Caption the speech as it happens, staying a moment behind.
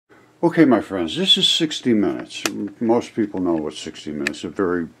Okay, my friends, this is 60 Minutes. Most people know what 60 Minutes is. A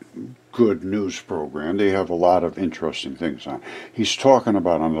very good news program. They have a lot of interesting things on. He's talking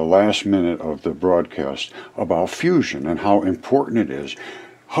about, on the last minute of the broadcast, about fusion and how important it is.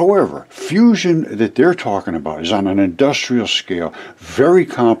 However, fusion that they're talking about is on an industrial scale, very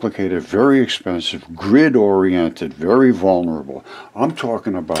complicated, very expensive, grid-oriented, very vulnerable. I'm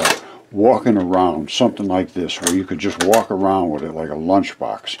talking about walking around, something like this, where you could just walk around with it like a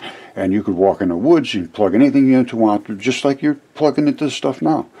lunchbox. And you could walk in the woods and plug anything you want, just like you're plugging into this stuff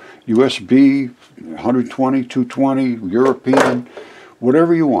now. USB, 120, 220, European,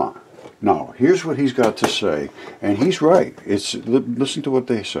 whatever you want. Now, here's what he's got to say, and he's right. Listen to what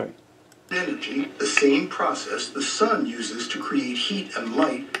they say. Energy, the same process the sun uses to create heat and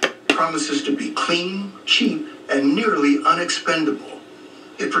light, promises to be clean, cheap, and nearly unexpendable.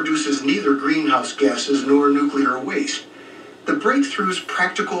 It produces neither greenhouse gases nor nuclear waste. The breakthrough's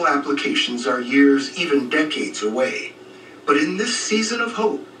practical applications are years, even decades away. But in this season of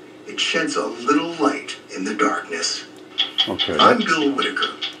hope, it sheds a little light in the darkness. Okay. I'm Bill Whitaker.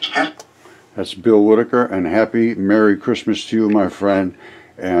 That's Bill Whitaker, and happy Merry Christmas to you, my friend.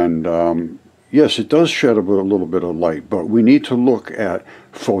 And yes, it does shed a little bit of light, but we need to look at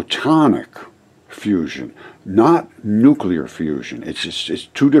photonic fusion, not nuclear fusion. It's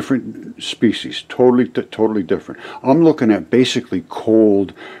two different species, totally different. I'm looking at basically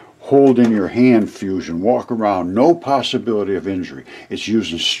cold, hold in your hand fusion, walk around, no possibility of injury. It's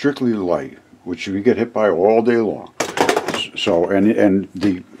using strictly light, which you get hit by all day long. So, and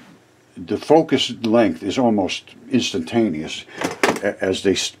the focus length is almost instantaneous. As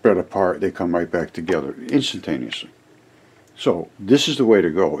they spread apart, they come right back together instantaneously. So this is the way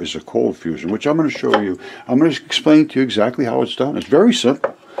to go, is a cold fusion, which I'm going to show you. I'm going to explain to you exactly how it's done. It's very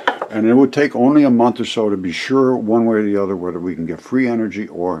simple, and it would take only a month or so to be sure one way or the other whether we can get free energy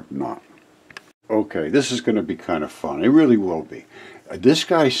or not. Okay, this is going to be kind of fun. It really will be. This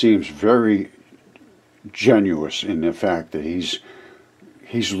guy seems very genuine in the fact that he's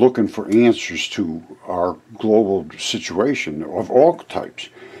looking for answers to our global situation of all types.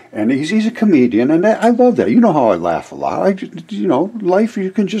 And he's a comedian, and I love that. You know how I laugh a lot. Life,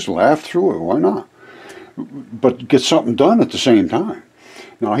 you can just laugh through it. Why not? But get something done at the same time.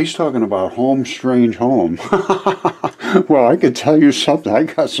 Now, he's talking about home, strange home. Well, I could tell you something. I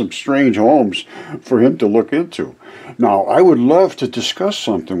got some strange homes for him to look into. Now, I would love to discuss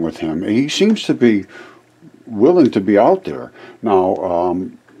something with him. He seems to be willing to be out there. Now,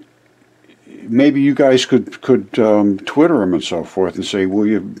 maybe you guys could Twitter him and so forth and say, will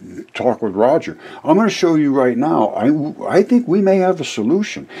you talk with Roger? I'm going to show you right now. I think we may have a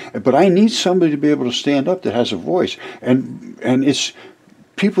solution, but I need somebody to be able to stand up that has a voice. And it's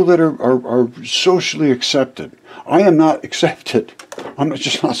people that are socially accepted. I am not accepted. I'm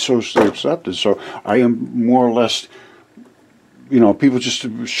just not socially accepted. So I am more or less, people just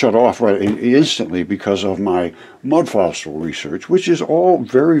shut off right instantly because of my mud fossil research, which is all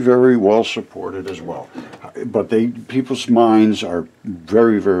very, very well supported as well. But people's minds are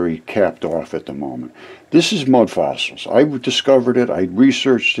very, very capped off at the moment. This is mud fossils. I discovered it, I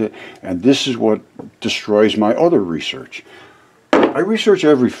researched it, and this is what destroys my other research. I research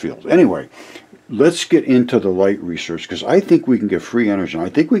every field. Anyway, let's get into the light research, because I think we can get free energy. I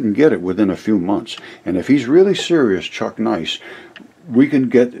think we can get it within a few months. And if he's really serious, Chuck Nice, we can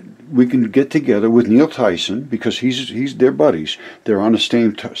get together with Neil Tyson, because he's their buddies. They're on the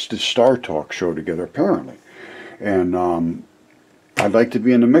same Star Talk show together, apparently. And I'd like to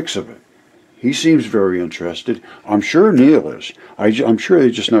be in the mix of it. He seems very interested. I'm sure Neil is. I'm sure they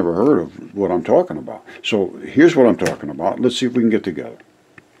just never heard of what I'm talking about. So here's what I'm talking about. Let's see if we can get together.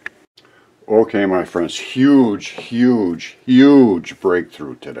 Okay, my friends, huge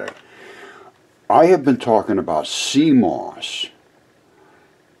breakthrough today. I have been talking about CMOS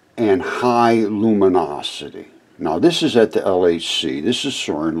and high luminosity. Now, this is at the LHC. This is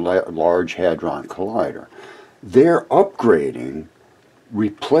CERN, Large Hadron Collider. They're upgrading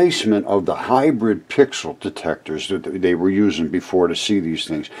replacement of the hybrid pixel detectors that they were using before to see these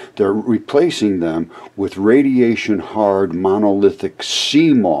things. They're replacing them with radiation-hard monolithic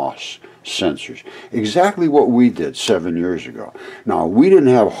CMOS sensors. Exactly what we did 7 years ago. Now, we didn't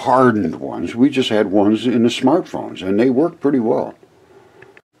have hardened ones. We just had ones in the smartphones, and they worked pretty well.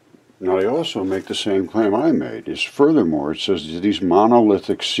 Now, they also make the same claim I made. Furthermore, it says that these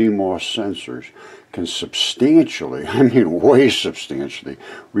monolithic CMOS sensors can substantially, I mean way substantially,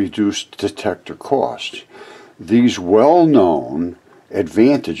 reduce detector costs. These well-known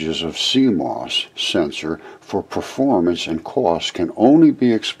advantages of CMOS sensor for performance and cost can only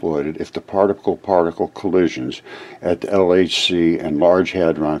be exploited if the particle-particle collisions at the LHC and Large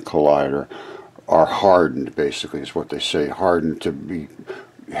Hadron Collider are hardened, basically, is what they say, hardened to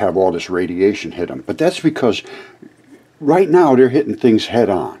have all this radiation hit them. But that's because right now they're hitting things head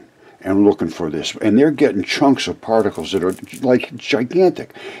on and looking for this, and they're getting chunks of particles that are like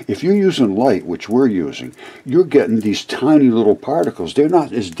gigantic. If you're using light, which we're using, you're getting these tiny little particles. They're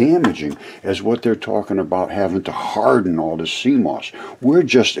not as damaging as what they're talking about having to harden all this CMOS. We're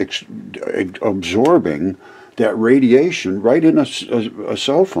just absorbing that radiation right in a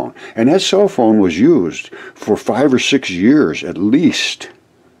cell phone. And that cell phone was used for 5 or 6 years at least,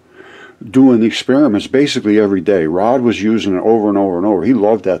 doing the experiments basically every day. Rod was using it over and over and over. He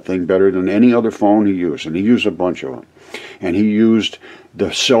loved that thing better than any other phone he used, and he used a bunch of them. And he used the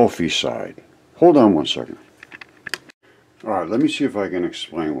selfie side. Hold on one second. All right, let me see if I can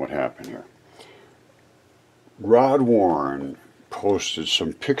explain what happened here. Rod Warren posted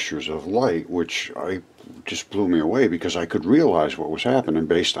some pictures of light, which just blew me away because I could realize what was happening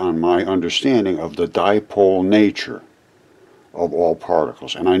based on my understanding of the dipole nature of all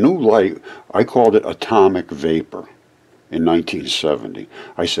particles. And I knew light, I called it atomic vapor in 1970.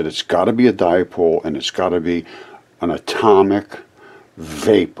 I said it's got to be a dipole and it's got to be an atomic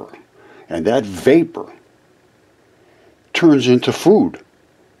vapor. And that vapor turns into food.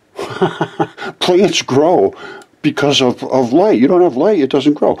 Plants grow because of light. You don't have light, it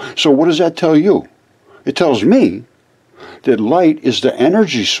doesn't grow. So what does that tell you? It tells me that light is the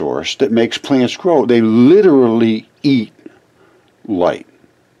energy source that makes plants grow. They literally eat light.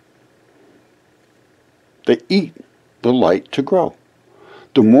 They eat the light to grow.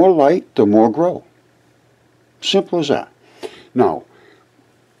 The more light, the more grow. Simple as that. Now,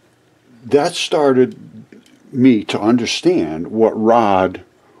 that started me to understand what Rod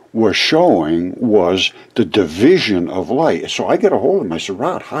was showing was the division of light. So I get a hold of him. I said,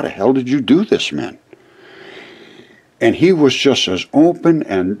 Rod, how the hell did you do this, man? And he was just as open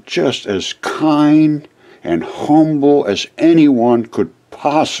and just as kind and humble as anyone could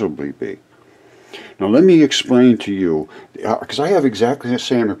possibly be. Now let me explain to you, because I have exactly the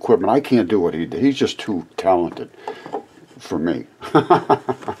same equipment. I can't do what he did. He's just too talented for me.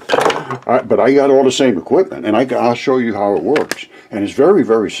 But I got all the same equipment, and I'll show you how it works. And it's very,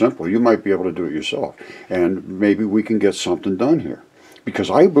 very simple. You might be able to do it yourself. And maybe we can get something done here.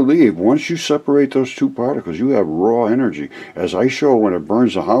 Because I believe once you separate those two particles, you have raw energy. As I show when it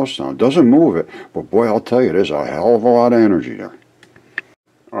burns the house down. It doesn't move it, but boy, I'll tell you, there's a hell of a lot of energy there.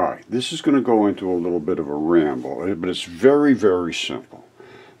 Alright, this is going to go into a little bit of a ramble, but it's very, very simple.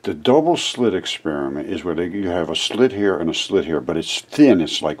 The double slit experiment is where you have a slit here and a slit here, but it's thin.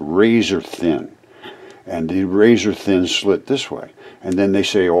 It's like razor thin. And the razor thin slit this way. And then they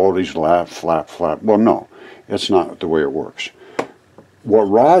say all these flap, flap, flap. Well, no, that's not the way it works. What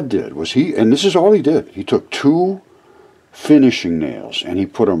Rod did was and this is all he did, he took 2 finishing nails and he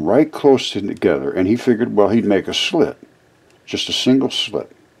put them right close together, and he figured, well, he'd make a slit, just a single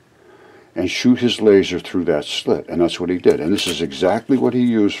slit, and shoot his laser through that slit, and that's what he did. And this is exactly what he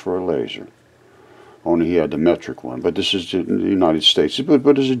used for a laser, only he had the metric one, but this is in the United States,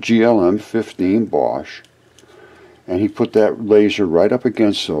 but it's a GLM 15 Bosch, and he put that laser right up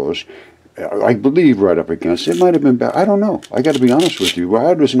against those. I believe right up against it. Might have been bad. I don't know. I got to be honest with you.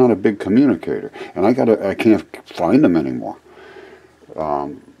 Rod was not a big communicator, and I can't find him anymore.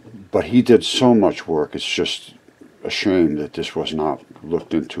 But he did so much work. It's just a shame that this was not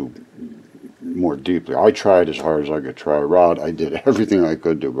looked into more deeply. I tried as hard as I could try. Rod, I did everything I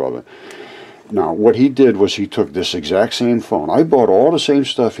could do, brother. Now, what he did was he took this exact same phone. I bought all the same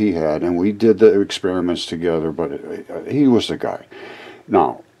stuff he had, and we did the experiments together, but he was the guy.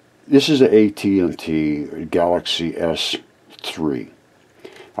 Now, this is the AT&T Galaxy S3.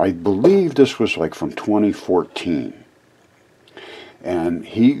 I believe this was like from 2014. And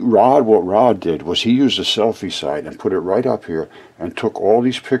what Rod did was he used the selfie side and put it right up here and took all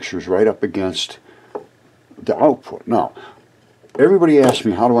these pictures right up against the output. Now, everybody asks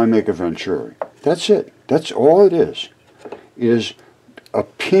me, how do I make a Venturi? That's it. That's all it is a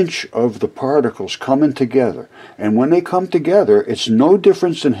pinch of the particles coming together. And when they come together, it's no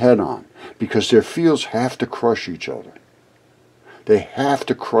difference than head-on, because their fields have to crush each other. They have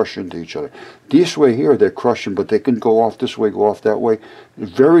to crush into each other. This way here, they're crushing, but they can go off this way, go off that way.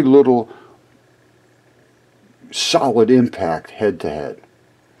 Very little solid impact head-to-head.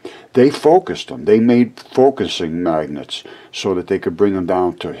 They focused them. They made focusing magnets so that they could bring them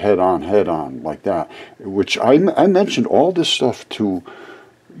down to head-on, like that. Which I mentioned all this stuff to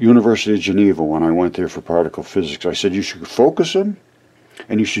University of Geneva when I went there for particle physics. I said, you should focus them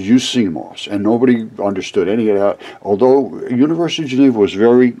And you should use CMOS. And nobody understood any of that. Although University of Geneva was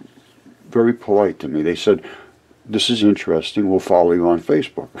very, very polite to me. They said, this is interesting, we'll follow you on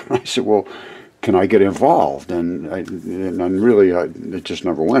Facebook. I said, well, can I get involved? And really, it just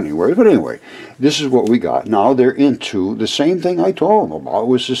never went anywhere. But anyway, this is what we got. Now they're into the same thing I told them about,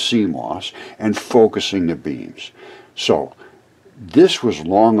 was the CMOS and focusing the beams. So this was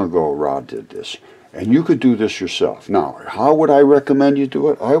long ago Rod did this. And you could do this yourself. Now, how would I recommend you do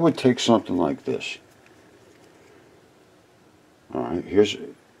it? I would take something like this. All right,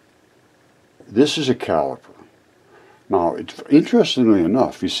 this is a caliper. Now, interestingly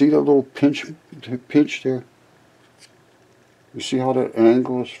enough, you see that little pinch there? You see how that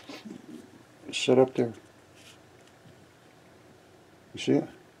angle is set up there? You see it?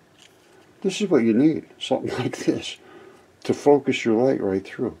 This is what you need, something like this, to focus your light right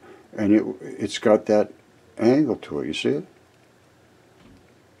through. And it's got that angle to it, you see it?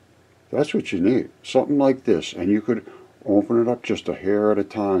 That's what you need, something like this. And you could open it up just a hair at a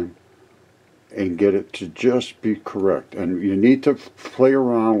time and get it to just be correct. And you need to play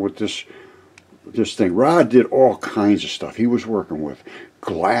around with this thing. Rod did all kinds of stuff. He was working with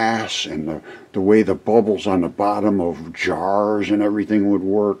glass and the way the bubbles on the bottom of jars and everything would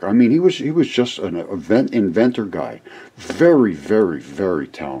work. I mean, he was just an inventor guy. Very, very, very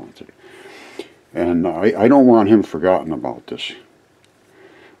talented. And I don't want him forgotten about this.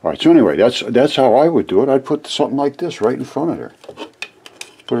 All right, so anyway, that's how I would do it. I'd put something like this right in front of there.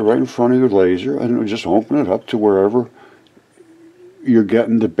 Put it right in front of your laser and just open it up to wherever you're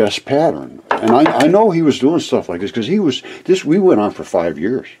getting the best pattern. And I know he was doing stuff like this because we went on for 5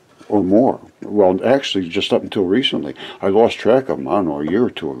 years or more. Well, actually, just up until recently. I lost track of them, I don't know, a year or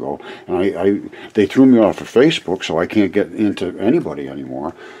two ago. And they threw me off of Facebook, so I can't get into anybody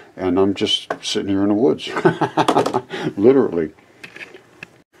anymore. And I'm just sitting here in the woods, literally.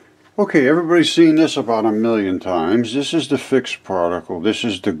 Okay, everybody's seen this about 1,000,000 times. This is the fixed particle. This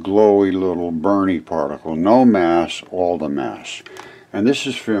is the glowy little burny particle. No mass, all the mass. And this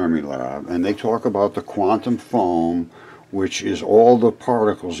is Fermilab, and they talk about the quantum foam, which is all the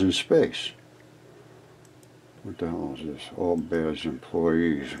particles in space. What the hell is this? All badged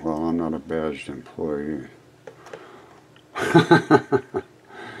employees. Well, I'm not a badged employee.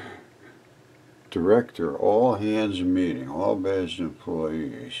 Director, all hands meeting, all badged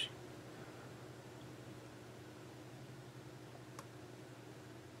employees.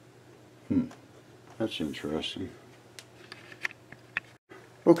 That's interesting.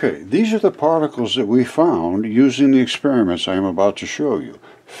 Okay, these are the particles that we found using the experiments I am about to show you.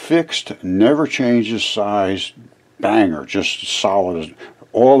 Fixed, never changes size, banger, just solid,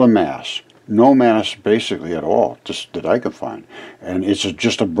 all the mass. No mass basically at all, just that I could find. And it's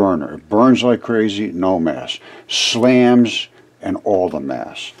just a burner. It burns like crazy, no mass. Slams and all the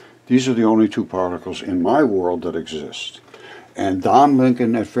mass. These are the only two particles in my world that exist. And Don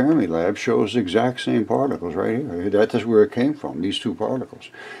Lincoln at Fermilab shows the exact same particles right here. That is where it came from, these two particles.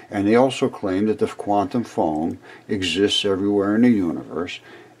 And they also claim that the quantum foam exists everywhere in the universe.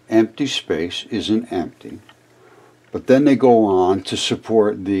 Empty space isn't empty. But then they go on to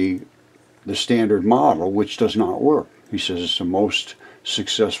support the standard model, which does not work. He says it's the most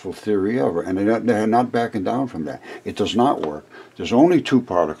successful theory ever, and they're not backing down from that. It does not work. There's only two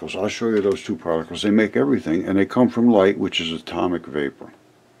particles. I'll show you those two particles. They make everything, and they come from light, which is atomic vapor.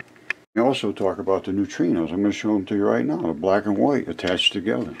 We also talk about the neutrinos. I'm going to show them to you right now. The black and white attached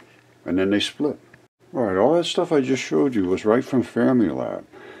together, and then they split. All right, all that stuff I just showed you was right from Fermilab.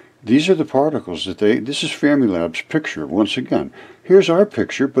 These are the particles that this is Fermilab's picture, once again. Here's our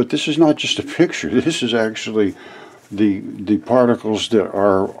picture, but this is not just a picture. This is actually the particles that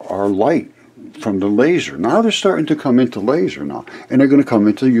are light from the laser. Now they're starting to come into laser now, and they're going to come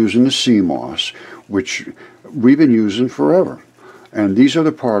into using the CMOS, which we've been using forever. And these are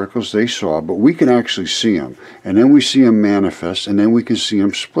the particles they saw, but we can actually see them. And then we see them manifest, and then we can see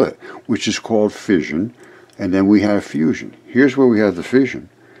them split, which is called fission, and then we have fusion. Here's where we have the fission.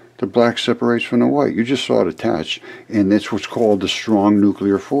 The black separates from the white. You just saw it attached, and that's what's called the strong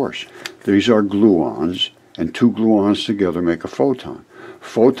nuclear force. These are gluons, and two gluons together make a photon.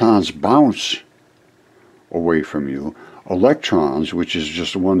 Photons bounce away from you. Electrons, which is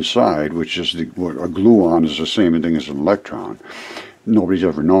just one side, which is a gluon is the same thing as an electron. Nobody's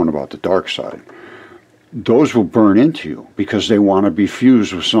ever known about the dark side. Those will burn into you because they want to be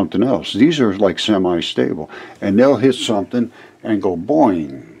fused with something else. These are like semi-stable, and they'll hit something and go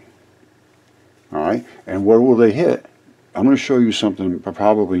boing. All right, and where will they hit? I'm going to show you something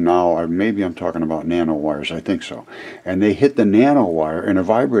probably now, or maybe I'm talking about nanowires, I think so. And they hit the nanowire and it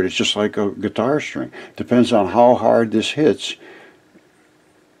vibrates just like a guitar string. Depends on how hard this hits,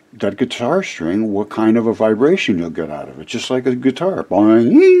 that guitar string, what kind of a vibration you'll get out of it. Just like a guitar.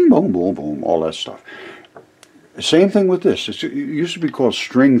 Boing, boom, boom, boom, all that stuff. Same thing with this. It used to be called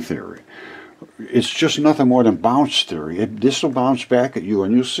string theory. It's just nothing more than bounce theory. This will bounce back at you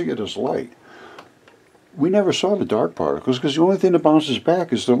and you'll see it as light. We never saw the dark particles because the only thing that bounces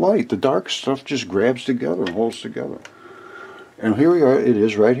back is the light. The dark stuff just grabs together and holds together. And here we are, it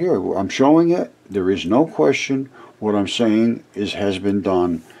is right here. I'm showing it. There is no question. What I'm saying has been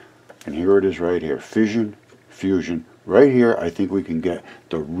done. And here it is right here. Fission, fusion. Right here, I think we can get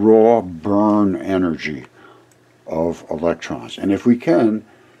the raw burn energy of electrons. And if we can,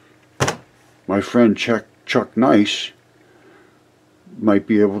 my friend Chuck Nice might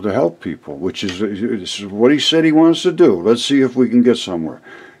be able to help people, which is what he said he wants to do. Let's see if we can get somewhere.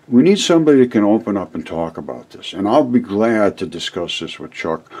 We need somebody that can open up and talk about this. And I'll be glad to discuss this with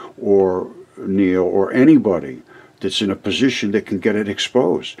Chuck or Neil or anybody that's in a position that can get it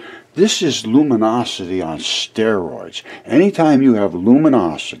exposed. This is luminosity on steroids. Anytime you have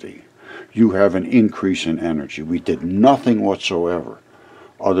luminosity, you have an increase in energy. We did nothing whatsoever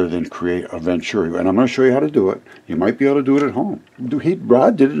other than create a Venturi. And I'm going to show you how to do it. You might be able to do it at home.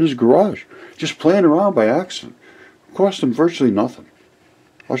 Rod did it in his garage, just playing around by accident. It cost him virtually nothing.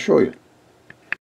 I'll show you.